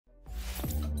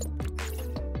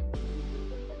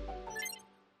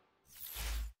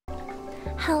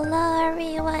Hello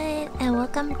everyone and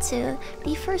welcome to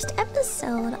the first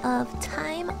episode of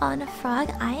Time on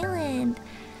Frog Island.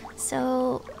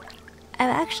 So I've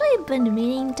actually been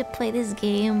meaning to play this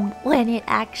game when it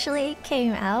actually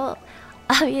came out.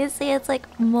 Obviously it's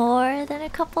like more than a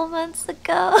couple months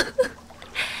ago.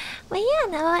 But yeah,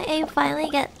 now I finally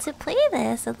get to play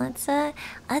this, and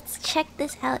let's check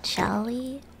this out, shall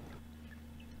we?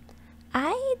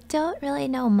 I don't really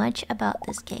know much about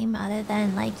this game other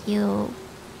than like you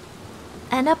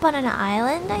end up on an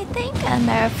island, I think, and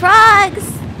there are frogs!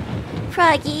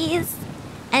 Froggies!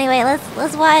 Anyway,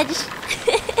 let's watch.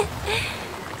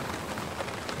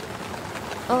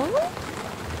 Oh?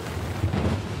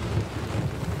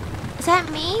 Is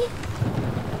that me?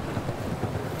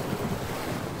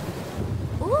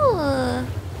 Ooh.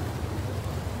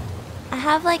 I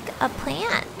have like a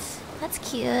plant. That's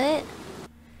cute.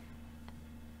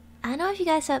 I don't know if you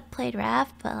guys have played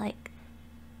Raft, but like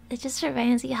it just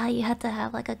reminds me how you had to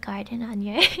have like a garden on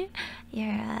your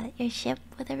your ship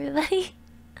with everybody.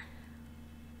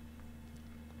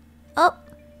 Oh,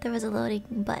 there was a loading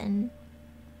button.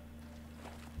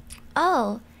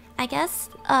 Oh, I guess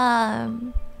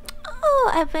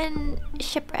oh, I've been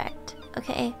shipwrecked.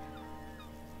 Okay.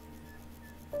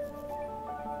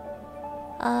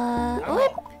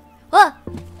 Whoop. Whoa.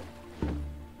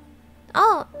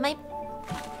 Oh, my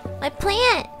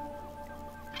plant.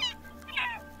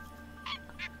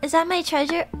 Is that my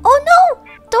treasure? Oh no!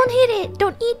 Don't hit it!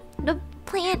 Don't eat the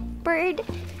plant, bird.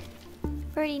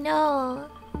 Birdie, no.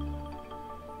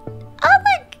 Oh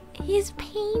look! He's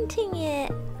painting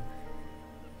it.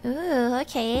 Ooh,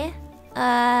 okay.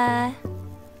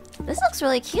 This looks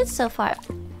really cute so far.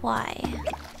 Why?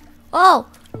 Oh!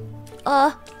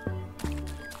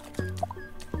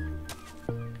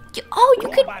 You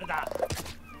could...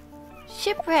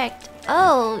 Shipwrecked.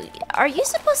 Oh, are you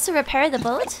supposed to repair the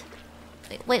boat?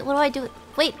 Wait, what do I do?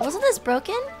 Wait, wasn't this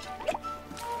broken?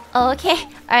 Oh, okay.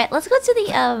 Alright, let's go to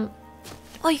the,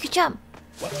 Oh, you could jump.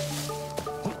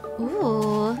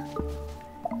 Ooh.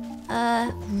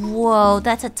 Whoa,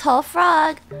 that's a tall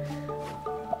frog.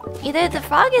 Either the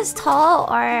frog is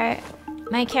tall or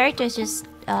my character is just,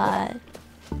 yeah.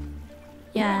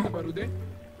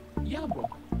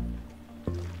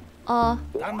 Oh.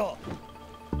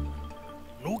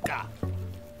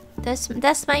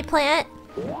 That's my plant.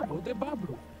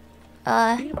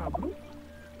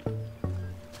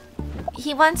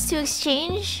 He wants to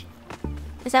exchange?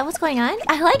 Is that what's going on?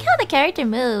 I like how the character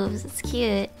moves. It's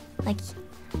cute. Like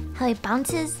how he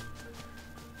bounces.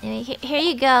 Anyway, here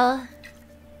you go.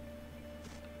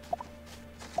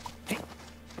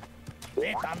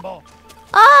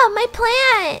 Oh, my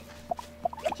plant!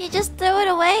 He just threw it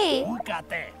away.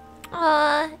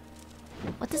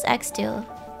 What does X do?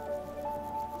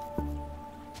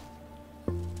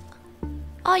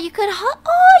 Oh, you could hug.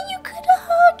 Oh, you could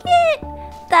hug it.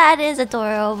 That is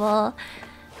adorable.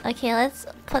 Okay, let's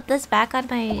put this back on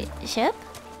my ship.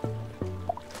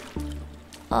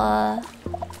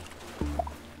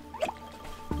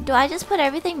 Do I just put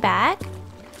everything back?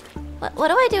 What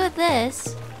do I do with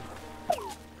this?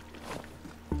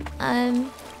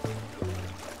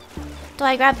 Do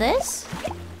I grab this?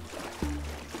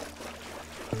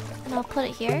 And I'll put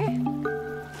it here.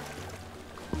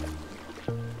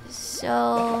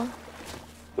 So...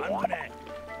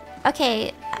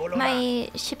 Okay, my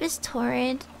ship is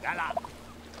torn.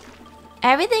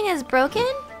 Everything is broken?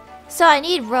 So I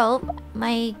need rope.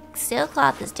 My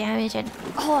sailcloth is damaged and...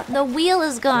 Oh, the wheel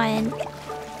is gone.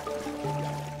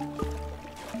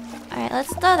 Alright,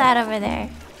 let's throw that over there.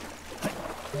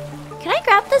 Can I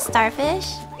grab the starfish?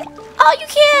 Oh, you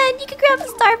can! You can grab the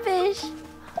starfish!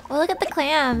 Oh, look at the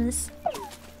clams.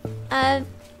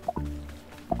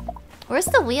 Where's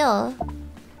the wheel?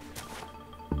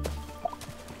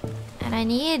 And I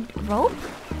need rope?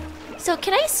 So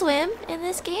can I swim in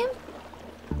this game?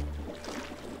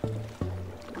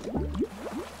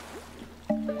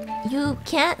 You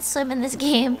can't swim in this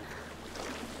game.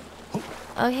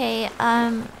 Okay,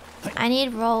 I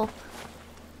need rope.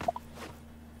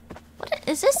 What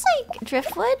is this, like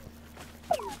driftwood?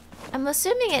 I'm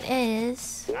assuming it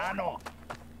is.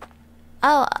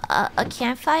 Oh, a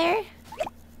campfire?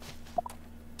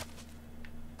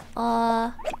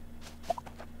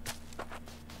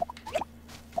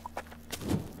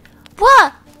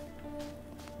 What?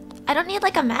 I don't need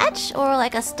like a match or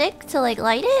like a stick to like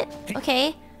light it?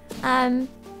 Okay.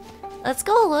 Let's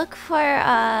go look for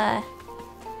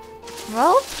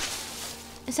rope.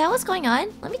 Is that what's going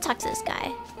on? Let me talk to this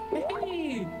guy.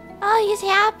 Oh, he's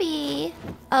happy.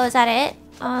 Oh, is that it?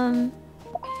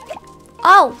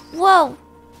 Oh, whoa.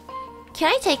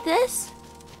 Can I take this?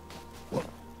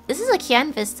 This is a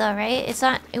canvas though, right? It's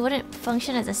not. It wouldn't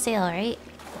function as a sail, right?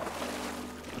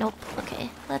 Nope. Okay.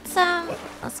 Let's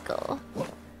go.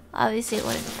 Obviously, it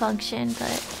wouldn't function,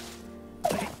 but.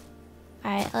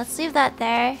 All right. Let's leave that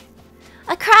there.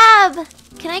 A crab!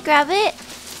 Can I grab it?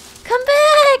 Come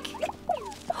back!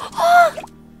 Oh!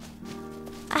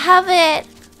 I have it.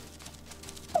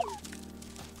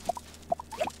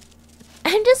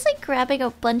 I'm just like grabbing a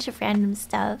bunch of random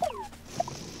stuff.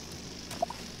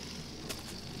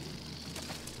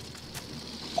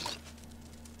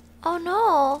 Oh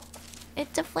no,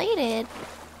 it deflated.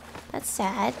 That's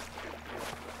sad.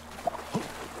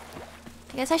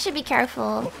 I guess I should be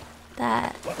careful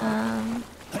that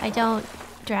I don't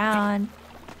drown.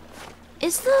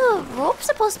 Is the rope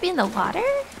supposed to be in the water?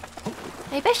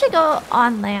 Maybe I should go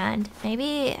on land.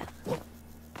 Maybe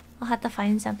I'll have to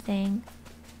find something.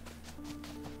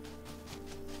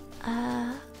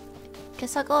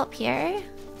 Guess I'll go up here.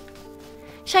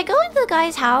 Should I go into the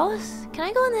guy's house? Can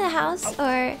I go into the house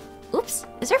or... Oops,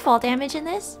 is there fall damage in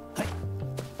this?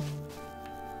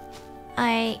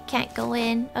 I can't go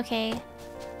in. Okay.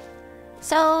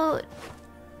 So...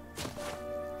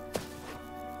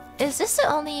 Is this the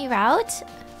only route?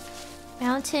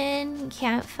 Mountain,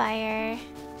 campfire...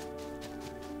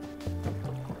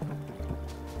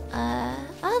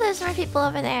 Oh, there's more people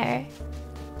over there.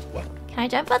 Can I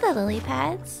jump on the lily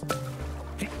pads?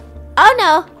 Oh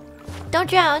no! Don't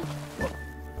drown!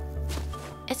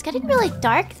 It's getting really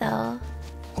dark though.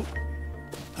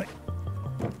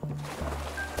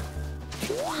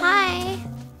 Hi!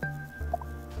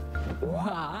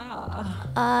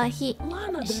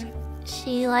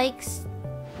 She likes...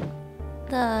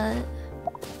 the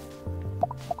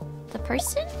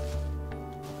person?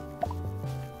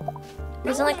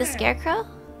 Isn't like the scarecrow?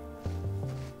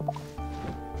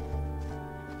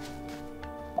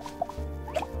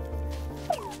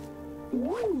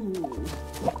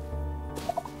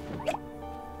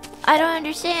 I don't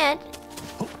understand.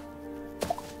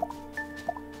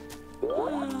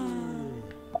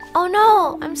 Oh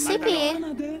no, I'm sleepy.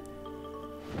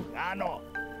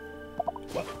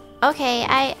 Okay,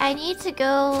 I need to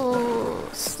go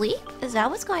sleep? Is that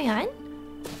what's going on?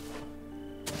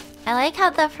 I like how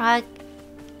the frog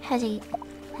has a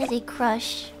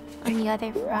crush on the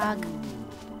other frog.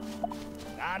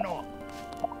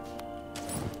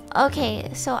 Okay,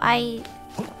 so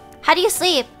how do you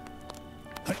sleep?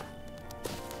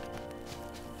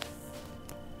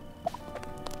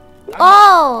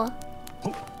 Oh!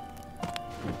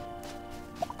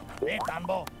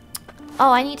 Oh,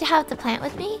 I need to have the plant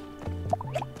with me?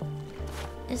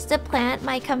 Is the plant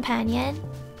my companion?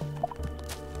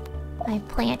 My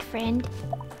plant friend?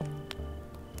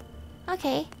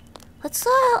 Okay. Let's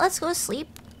go sleep.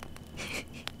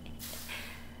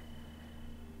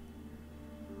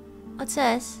 What's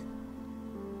this?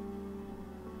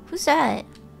 Who's that?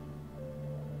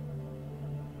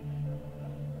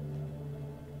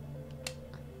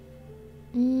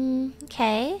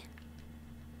 Okay.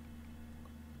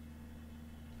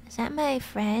 Is that my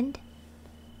friend?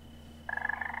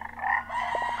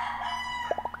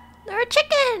 There are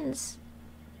chickens!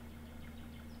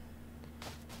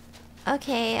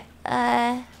 Okay,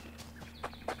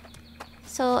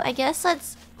 so I guess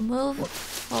let's move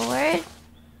forward.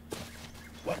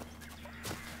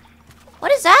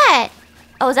 What is that?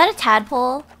 Oh, is that a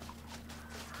tadpole?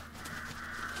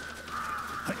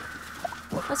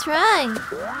 What's wrong?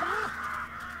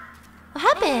 What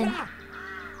happened?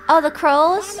 Oh, the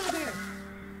crows?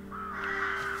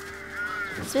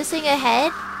 It's missing a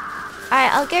head?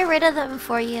 Alright, I'll get rid of them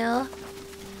for you.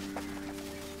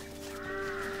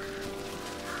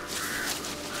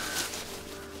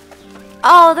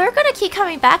 Oh, they're gonna keep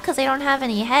coming back because they don't have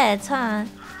any heads, huh?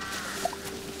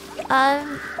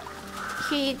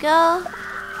 Here you go.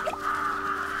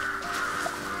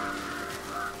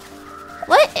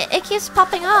 What? It keeps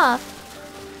popping off.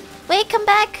 Wait, come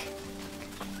back.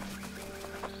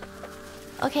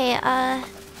 Okay,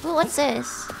 ooh, what's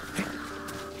this?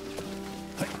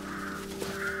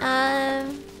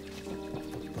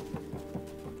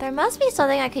 There must be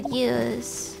something I could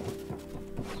use.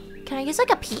 Can I use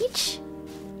like a peach?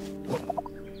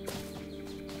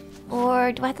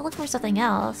 Or do I have to look for something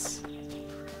else?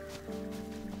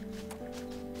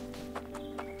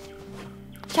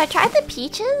 Should I try the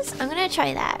peaches? I'm gonna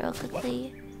try that real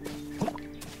quickly.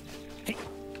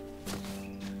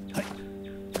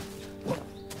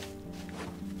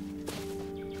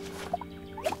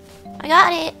 I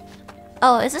got it!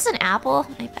 Oh, is this an apple?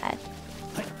 My bad.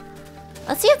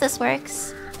 Let's see if this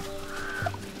works.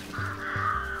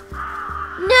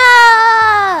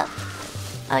 No!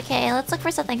 Okay, let's look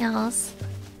for something else.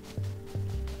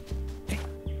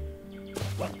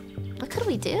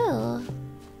 we do?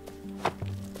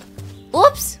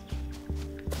 Oops!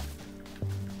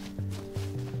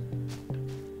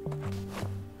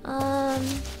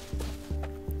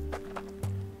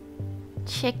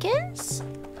 Chickens?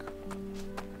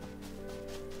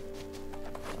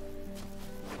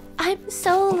 I'm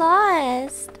so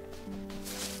lost.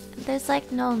 There's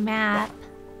like no map.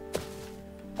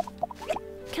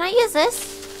 Can I use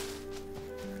this?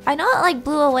 I know it like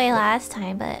blew away last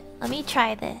time, but let me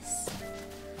try this.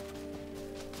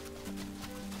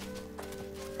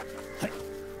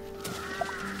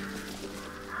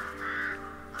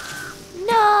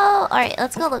 No! Alright,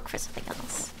 let's go look for something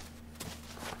else.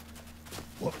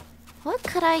 What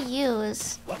could I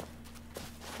use?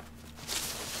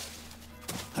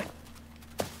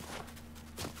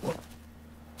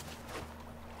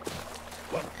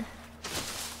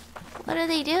 What are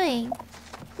they doing?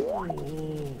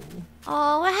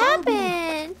 Oh, what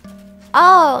happened?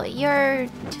 Oh, you're...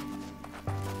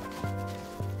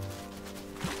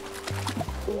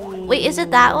 Wait, is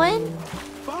it that one?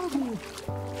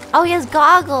 Oh, he has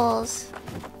goggles.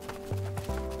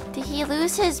 Did he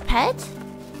lose his pet?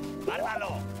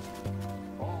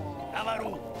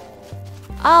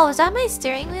 Oh, is that my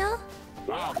steering wheel?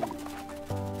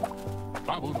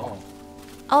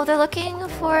 Oh, they're looking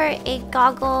for a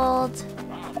goggled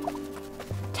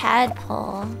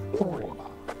tadpole.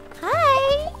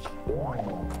 Hi!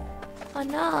 Oh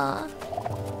no.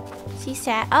 Is he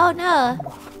sad? Oh no.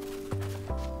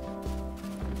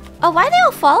 Oh, why are they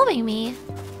all following me?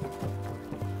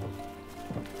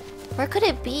 Where could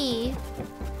it be?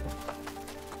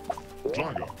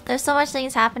 There's so much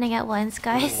things happening at once,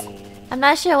 guys. I'm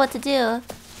not sure what to do.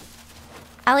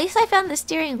 At least I found the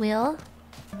steering wheel.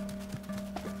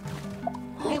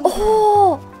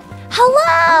 Oh!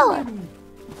 Hello!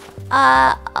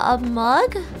 A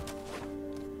mug?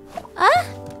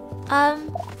 Huh?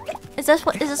 Is this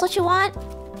what you want?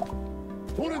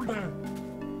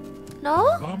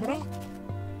 No?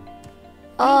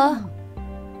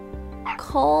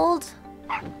 Cold.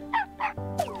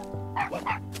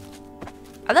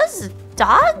 Are those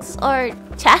dogs or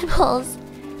tadpoles?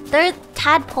 They're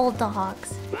tadpole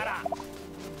dogs.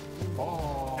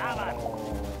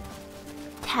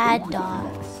 Tad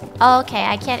dogs. Oh, okay,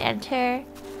 I can't enter.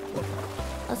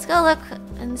 Let's go look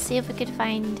and see if we could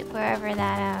find wherever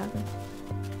that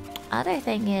other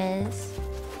thing is.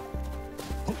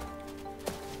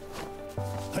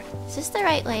 Is this the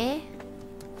right way?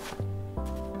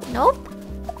 Nope.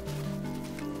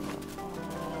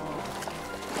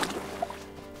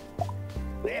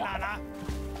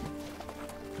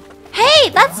 Hey,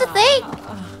 that's the thing!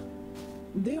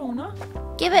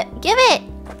 Give it!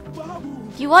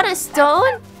 You want a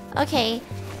stone? Okay.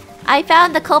 I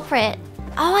found the culprit.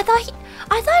 Oh, I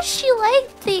thought she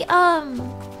liked the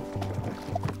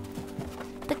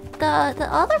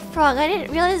other frog. I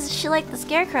didn't realize she liked the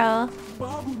scarecrow.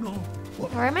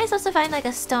 Where am I supposed to find like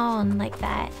a stone like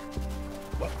that?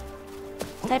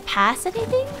 Did I pass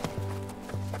anything?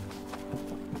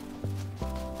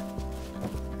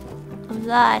 I'm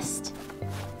lost.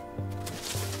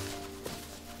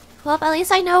 Well, at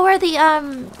least I know where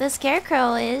the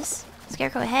scarecrow is.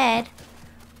 Scarecrow head.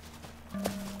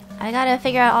 I gotta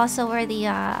figure out also where the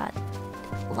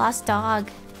lost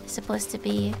dog is supposed to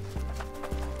be.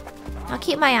 I'll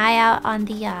keep my eye out on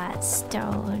the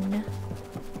stone.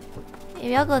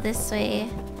 Maybe I'll go this way.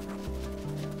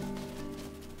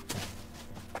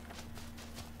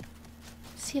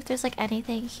 See if there's like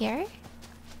anything here.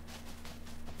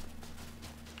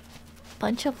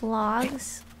 Bunch of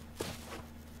logs.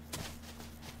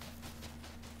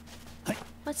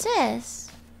 What's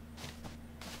this?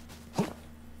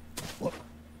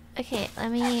 Okay,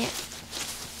 let me...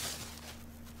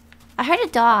 I heard a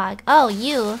dog. Oh,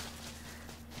 you.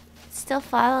 Still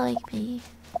following me.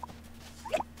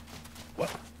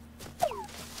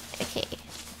 Okay.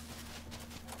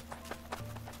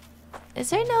 Is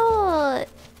there no...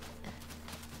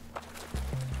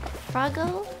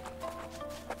 Froggo?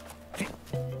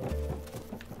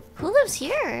 Who lives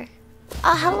here?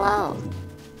 Oh, hello.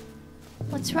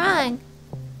 What's wrong?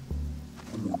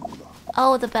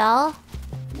 Oh, the bell?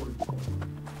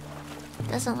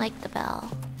 Doesn't like the bell.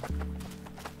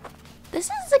 This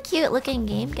is a cute looking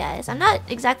game, guys. I'm not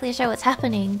exactly sure what's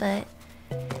happening, but...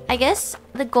 I guess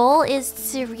the goal is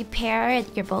to repair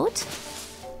your boat.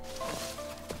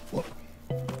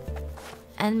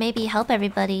 And maybe help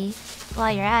everybody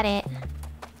while you're at it.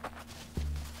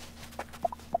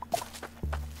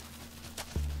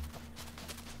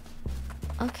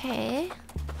 Okay.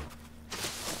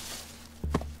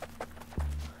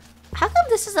 How come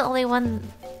this is the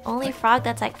only frog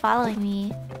that's like following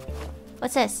me?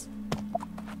 What's this?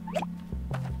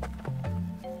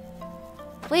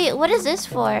 Wait, what is this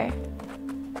for?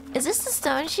 Is this the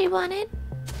stone she wanted?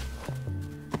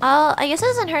 Oh, I guess it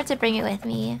doesn't hurt to bring it with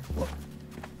me.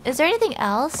 Is there anything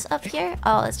else up here?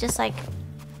 Oh, it's just like...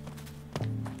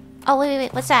 Oh,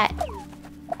 wait, what's that?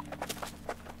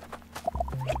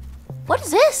 What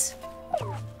is this?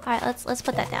 Alright, let's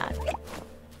put that down.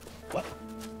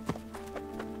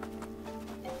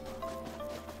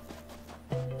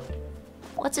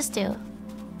 What's this do?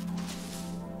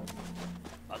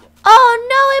 Oh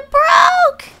no, it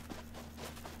broke!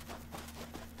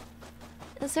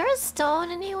 Is there a stone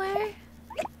anywhere?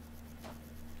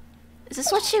 Is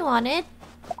this what she wanted?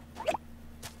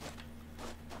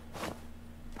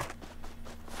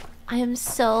 I am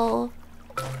so...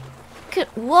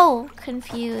 Whoa,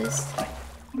 confused.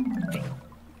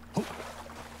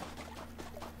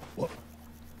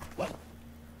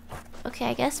 Okay,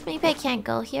 I guess maybe I can't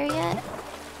go here yet.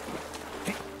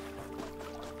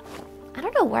 I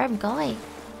don't know where I'm going.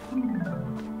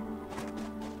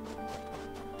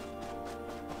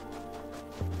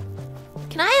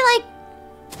 Can I like...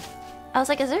 I was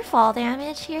like, is there fall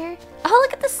damage here? Oh,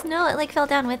 look at the snow. It like fell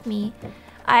down with me.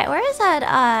 Alright, where is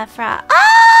that frog?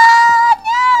 Ah,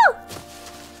 no!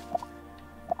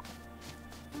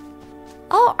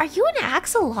 Oh, are you an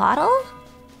axolotl?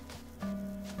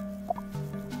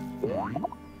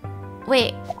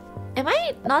 Wait, am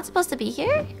I not supposed to be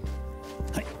here?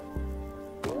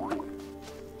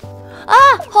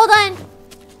 Ah, hold on.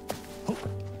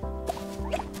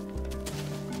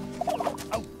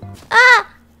 Ah,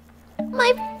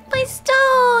 my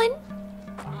stone.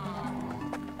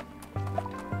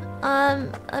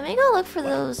 Let me go look for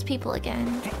those people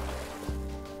again.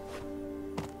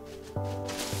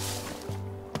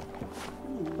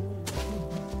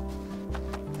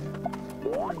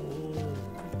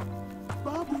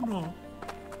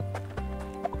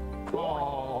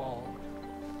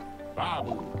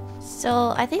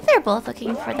 So I think they're both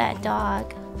looking for that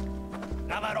dog.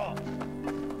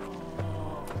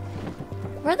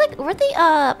 Where'd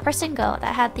the person go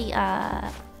that had the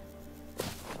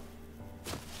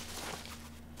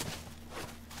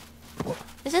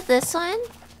Is it this one?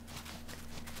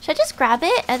 Should I just grab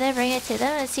it and then bring it to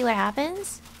them and see what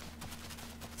happens?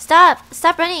 Stop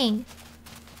running.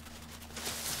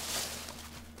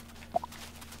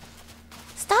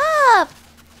 Stop.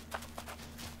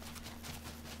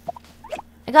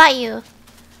 I got you.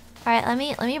 Alright, let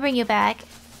me bring you back.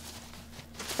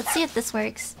 Let's see if this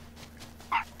works.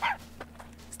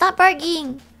 Stop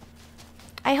barking!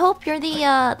 I hope you're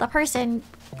the person,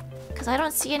 because I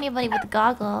don't see anybody with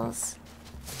goggles.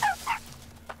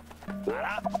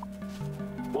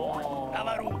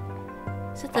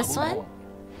 Is it this one?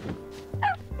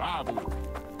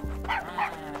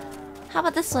 How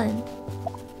about this one?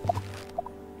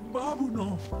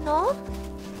 No?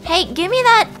 Hey, give me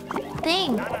that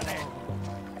thing!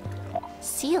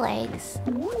 Sea legs.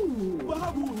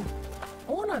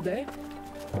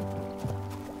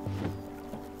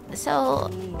 So,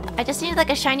 I just need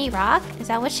like a shiny rock? Is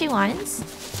that what she wants?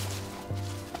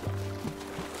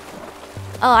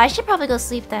 Oh, I should probably go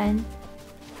sleep then.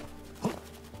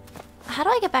 How do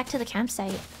I get back to the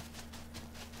campsite?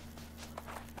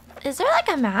 Is there like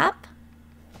a map?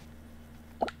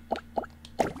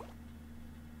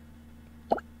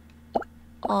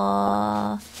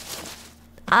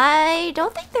 I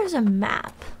don't think there's a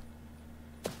map.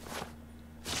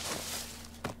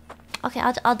 Okay,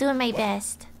 I'll do my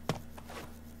best.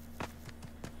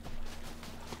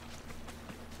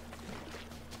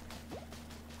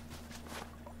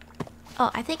 Oh,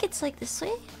 I think it's like this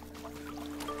way.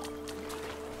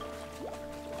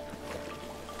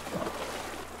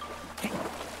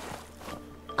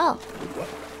 Oh.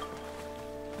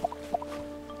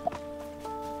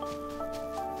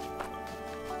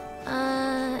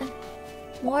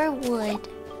 More wood.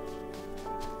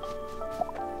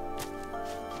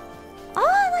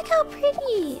 Oh, look how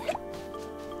pretty!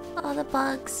 All the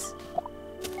bugs.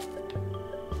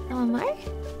 One more?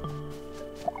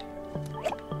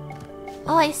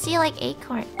 Oh, I see like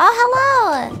acorn. Oh,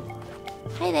 hello!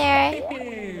 Hi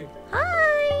there.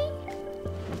 Hi!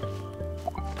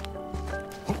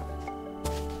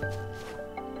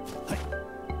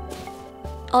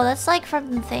 Oh, that's like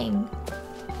from the thing.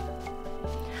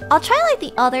 I'll try like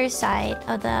the other side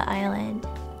of the island.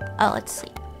 Oh, let's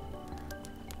see.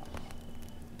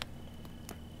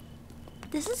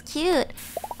 This is cute.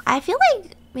 I feel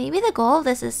like maybe the goal of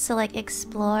this is to like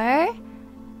explore.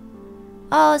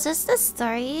 Oh, is this the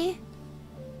story?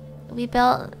 We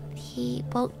built the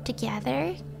boat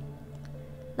together?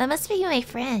 That must be my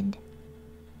friend.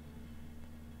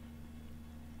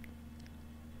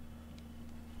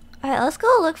 Alright, let's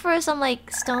go look for some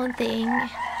like stone thing.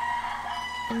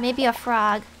 And maybe a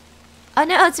frog. Oh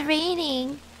no, it's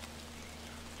raining.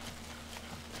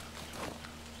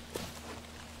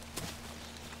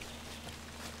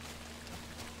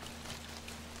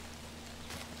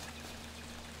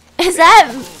 Is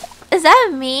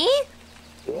that me?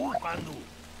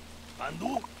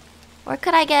 Or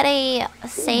could I get a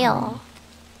sail?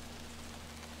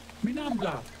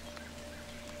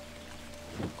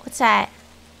 What's that?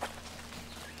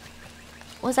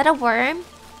 Was that a worm?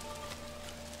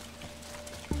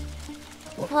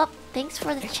 Well, thanks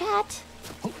for the chat.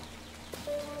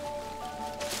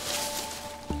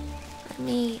 Let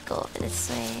me go over this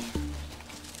way.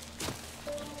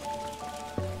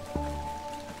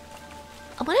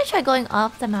 I'm gonna try going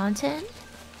up the mountain.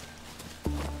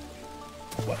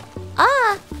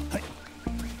 Ah!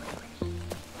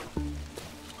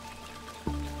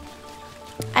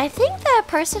 I think that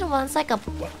person wants like a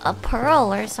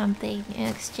pearl or something in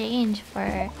exchange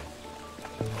for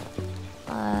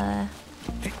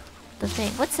the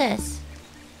thing. What's this?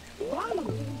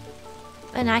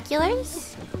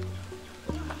 Binoculars?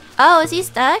 Oh, is he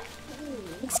stuck?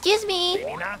 Excuse me.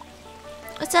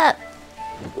 What's up?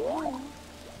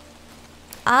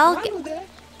 I can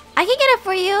get it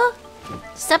for you.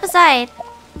 Step aside.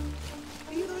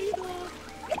 Here you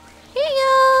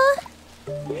go.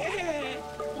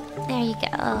 There you go.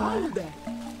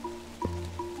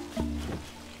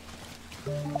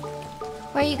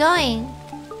 Where are you going?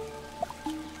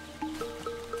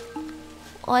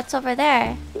 What's over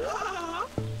there?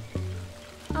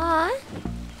 Aww.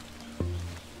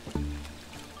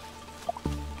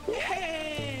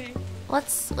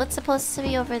 What's supposed to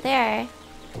be over there?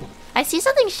 I see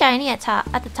something shiny at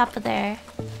the top of there.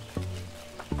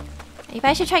 Maybe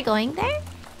I should try going there?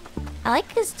 I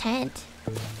like his tent.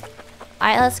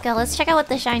 Alright, let's go. Let's check out what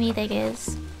the shiny thing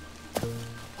is.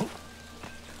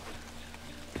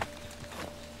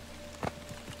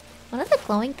 What are the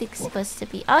glowing things supposed to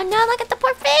be? Oh no, look at the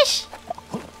poor fish!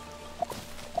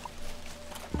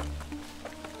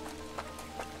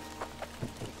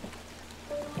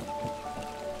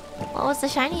 What was the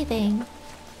shiny thing?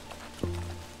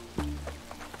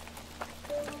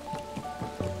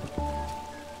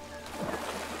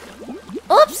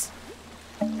 Oops!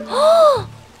 Oh!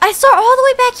 I saw all the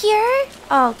way back here?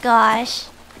 Oh gosh.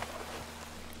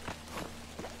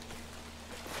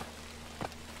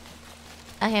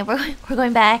 Okay, we're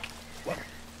going back.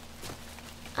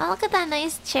 Oh, look at that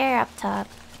nice chair up top.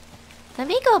 Let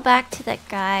me go back to that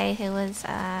guy who was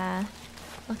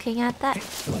looking at that.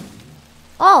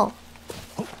 Oh!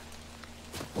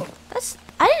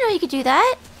 I didn't know you could do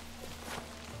that.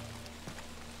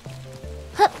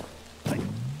 Hup.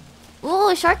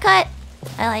 Ooh, shortcut.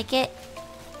 I like it.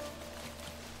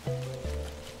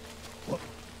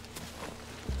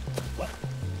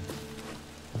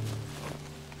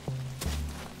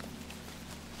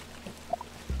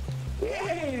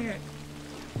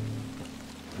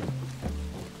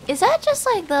 Is that just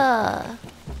like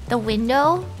the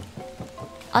window?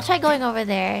 I'll try going over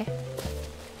there.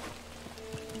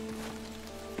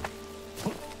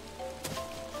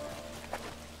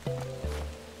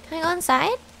 Can I go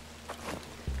inside?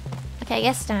 Okay, I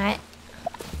guess not.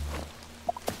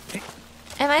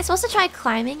 Am I supposed to try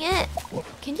climbing it?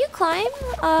 Can you climb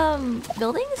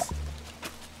buildings?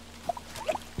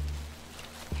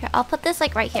 Here, I'll put this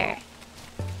like right here.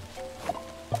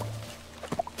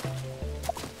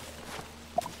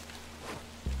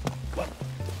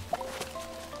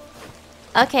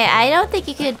 Okay, I don't think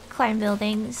you could climb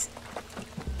buildings.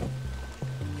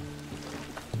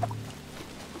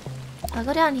 I'll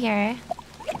go down here.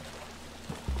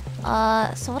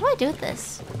 So what do I do with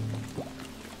this?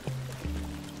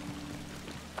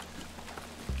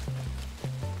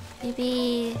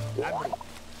 Maybe...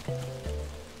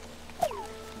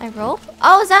 my rope?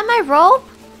 Oh, is that my rope?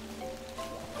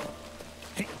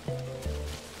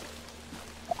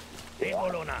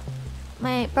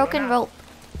 My broken rope.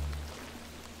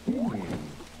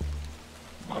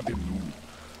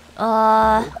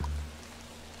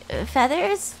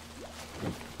 Feathers?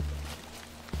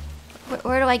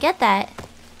 Where do I get that?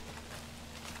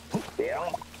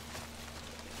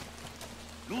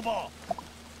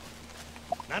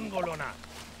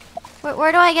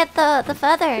 Where do I get the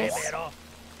feathers?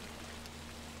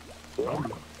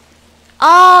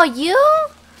 Oh, you?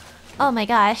 Oh my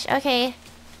gosh, okay.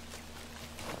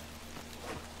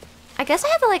 I guess I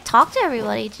have to like talk to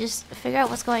everybody to just figure out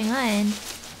what's going on.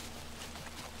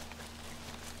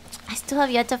 I still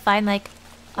have yet to find like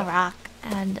a rock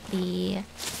and the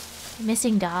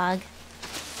missing dog.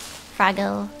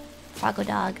 Fraggle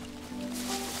dog.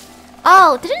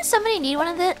 Oh, didn't somebody need one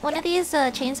of these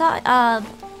chainsaw?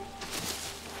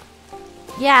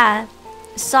 Yeah,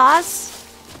 saws,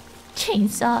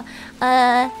 chainsaw.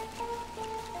 Alright,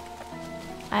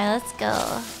 let's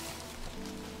go.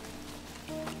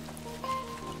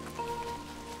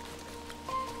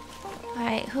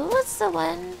 Alright, who was the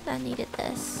one that needed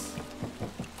this?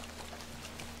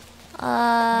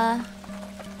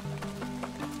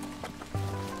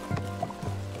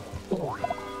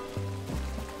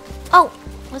 Oh,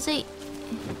 was it?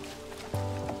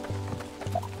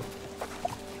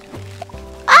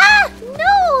 Ah,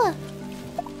 no!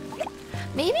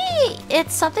 Maybe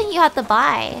it's something you have to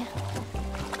buy.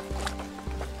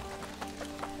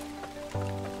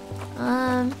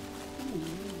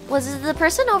 Was it the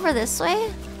person over this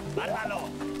way?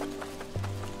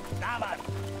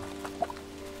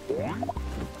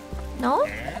 No?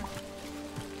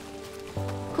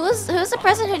 Who's the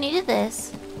person who needed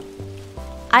this?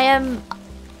 I am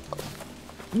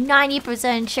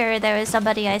 90% sure there was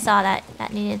somebody I saw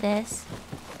that needed this.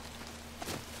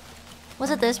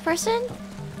 Was it this person?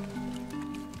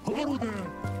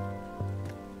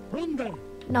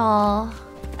 No.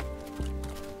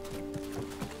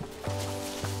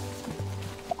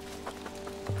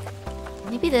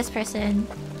 Maybe this person.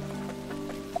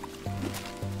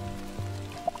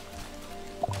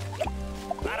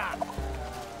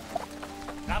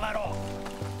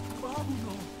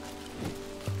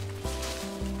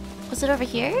 Was it over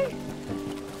here?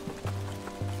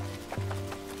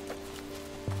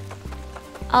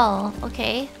 Oh,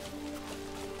 okay.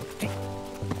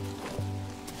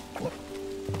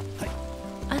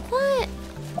 I thought...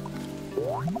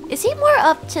 Is he more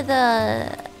up to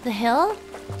the hill?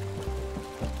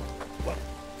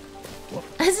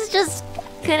 This is just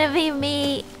gonna be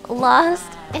me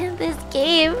lost in this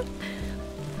game.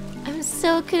 I'm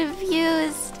so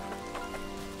confused.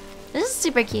 This is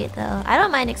super cute though. I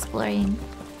don't mind exploring.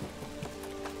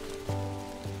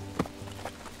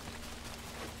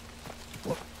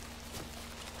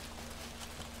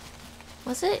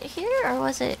 Was it here or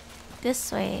was it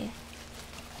this way?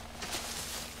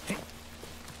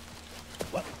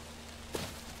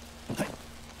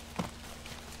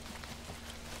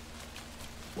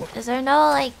 Is there no,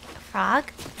 like,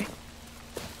 frog?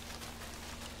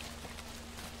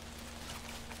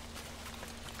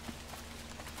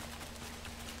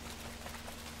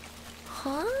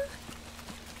 Huh?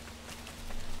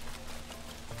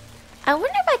 I wonder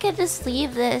if I could just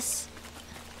leave this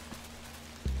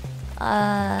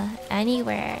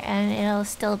anywhere and it'll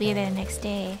still be there next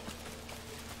day.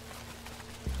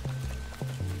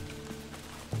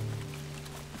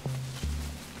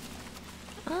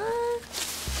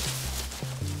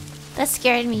 That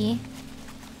scared me.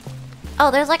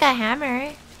 Oh, there's like a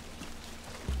hammer.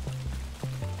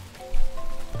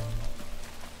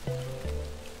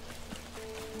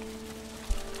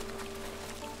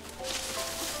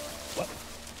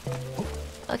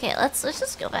 Okay, let's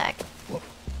just go back.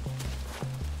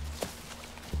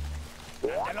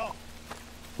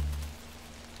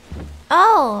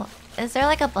 Oh, is there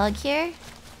like a bug here?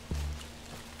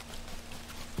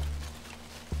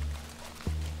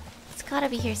 It's gotta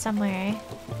be here somewhere.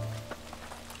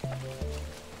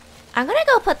 I'm gonna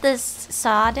go put this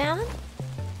saw down.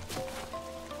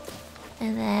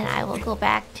 And then I will go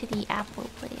back to the apple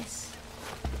place.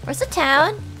 Where's the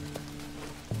town?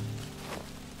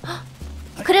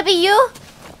 Could it be you?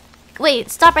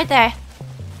 Wait, stop right there.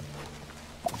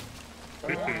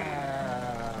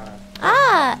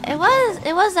 Ah, it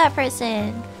was that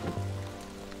person.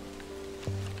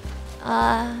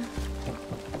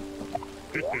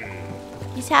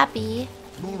 He's happy.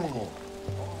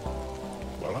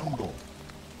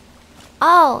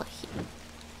 Oh,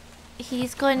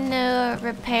 he's going to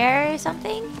repair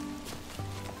something?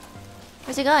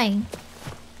 Where's he going?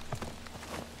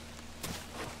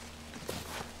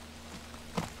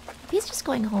 He's just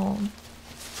going home.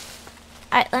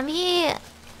 Alright,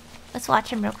 let's watch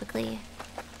him real quickly.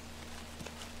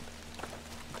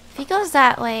 If he goes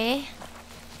that way...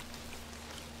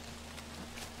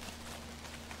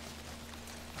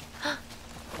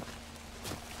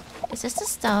 Is this a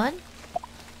stone?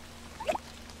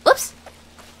 Oops!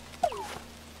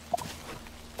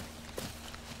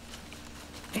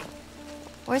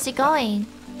 Where's he going?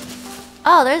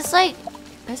 Oh, there's a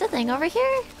thing over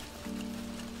here?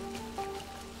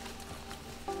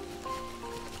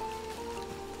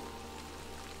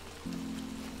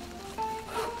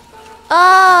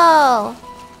 Oh!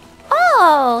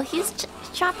 Oh! He's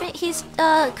chopping. He's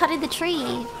cutting the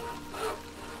tree.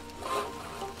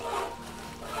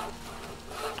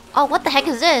 Oh, what the heck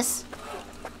is this?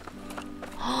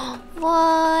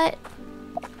 What?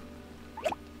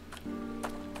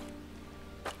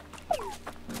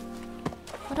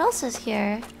 What else is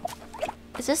here?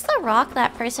 Is this the rock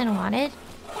that person wanted?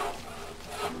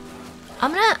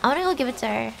 I'm gonna go give it to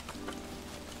her.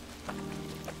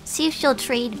 See if she'll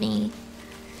trade me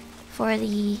for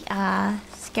the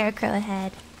scarecrow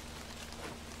head.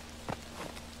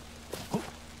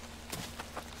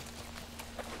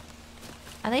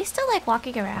 Are they still like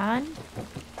walking around?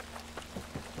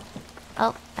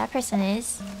 Oh, that person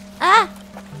is. Ah!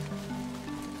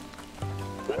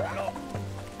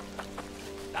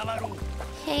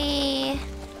 Hey.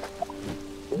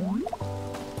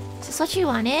 Is this what you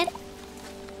wanted?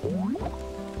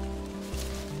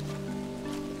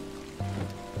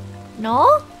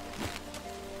 No?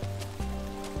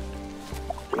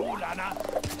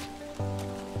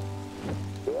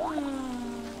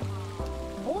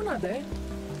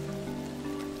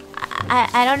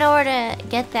 I don't know where to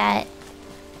get that.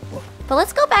 But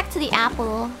let's go back to the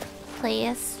apple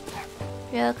place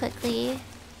real quickly.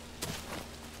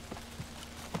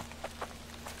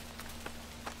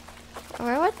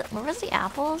 Where was the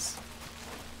apples?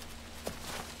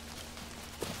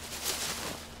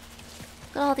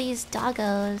 Look at all these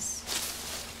doggos.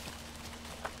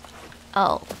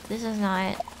 Oh, this is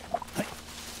not.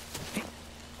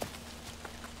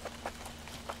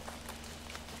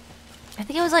 I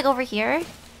think it was like over here.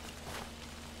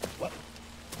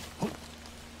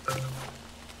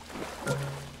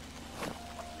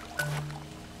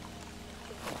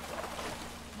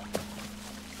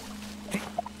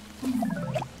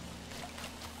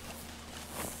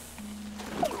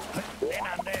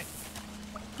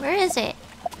 Where is it?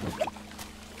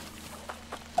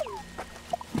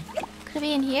 Could it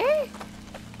be in here?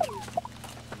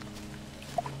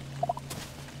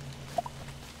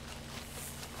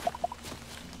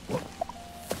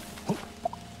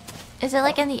 Is it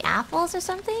like in the apples or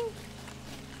something?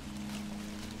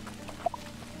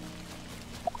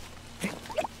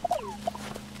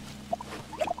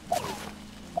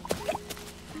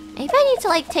 Maybe I need to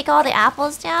like take all the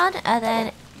apples down and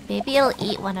then maybe it'll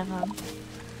eat one of them.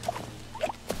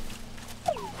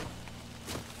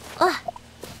 Ugh.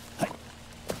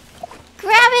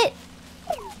 Grab it!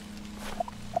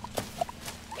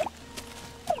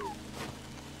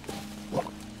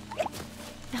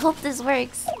 I hope this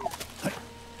works.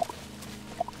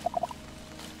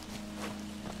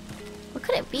 What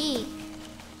could it be?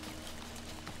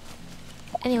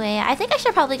 Anyway, I think I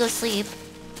should probably go sleep.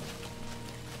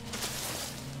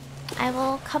 I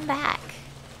will come back.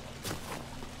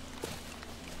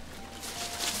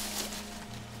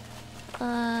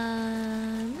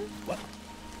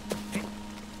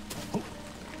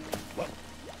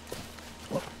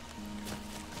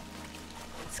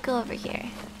 Let's go over here.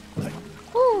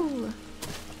 Woo!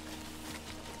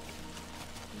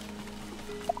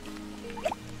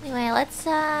 Anyway, let's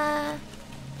put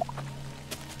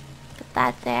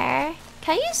that there.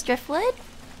 Can I use driftwood?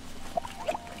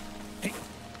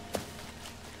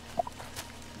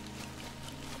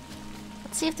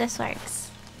 Let's see if this works.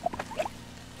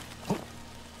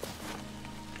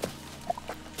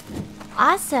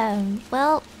 Awesome.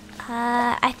 Well,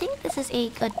 I think this is a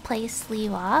good place to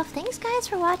leave off. Thanks guys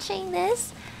for watching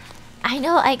this. I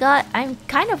know I'm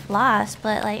kind of lost,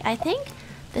 but like I think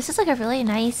this is like a really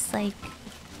nice like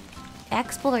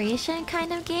exploration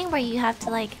kind of game where you have to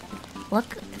like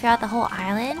look throughout the whole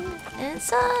island. And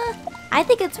it's I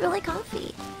think it's really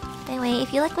comfy. Anyway,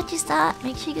 if you like what you saw,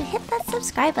 make sure you hit that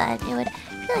subscribe button. It would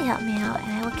really help me out,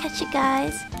 and I will catch you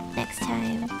guys next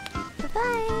time. Bye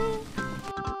bye.